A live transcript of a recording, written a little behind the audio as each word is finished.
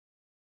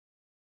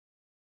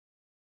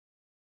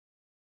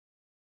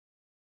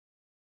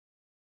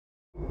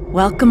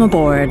Welcome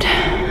aboard.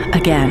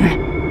 Again.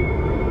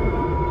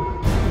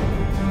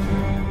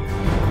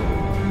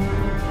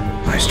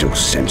 I still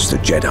sense the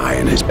Jedi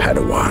and his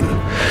Padawan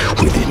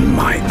within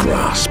my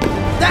grasp.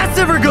 That's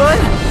never good!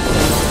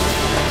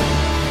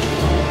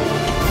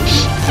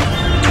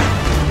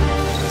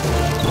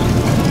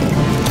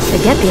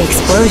 Forget the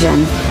explosion.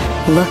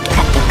 Look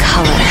at the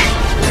color.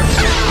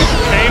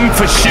 Aim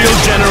for shield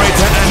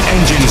generator and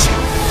engines.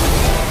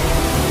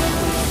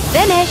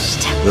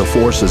 Finished! The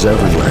Force is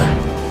everywhere,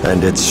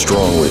 and it's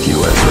strong with you,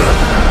 Ezra.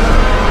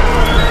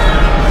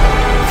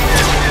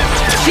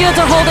 Shields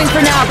are holding for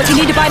now, but you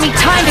need to buy me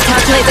time to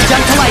calculate the jump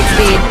to light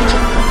speed.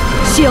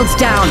 Shields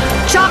down.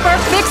 Chopper,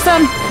 fix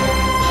them!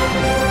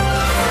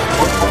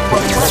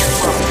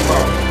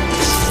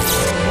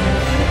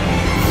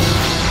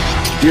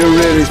 Do you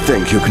really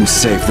think you can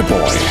save the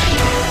boy?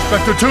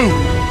 Vector 2,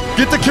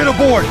 get the kid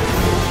aboard!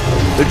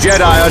 The Jedi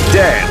are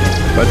dead,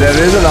 but there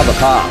is another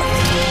path.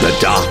 The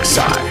dark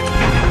side.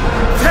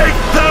 Take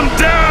them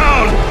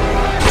down!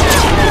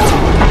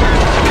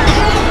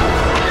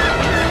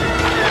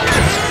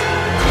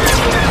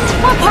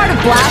 What part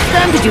of blast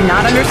them did you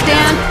not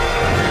understand?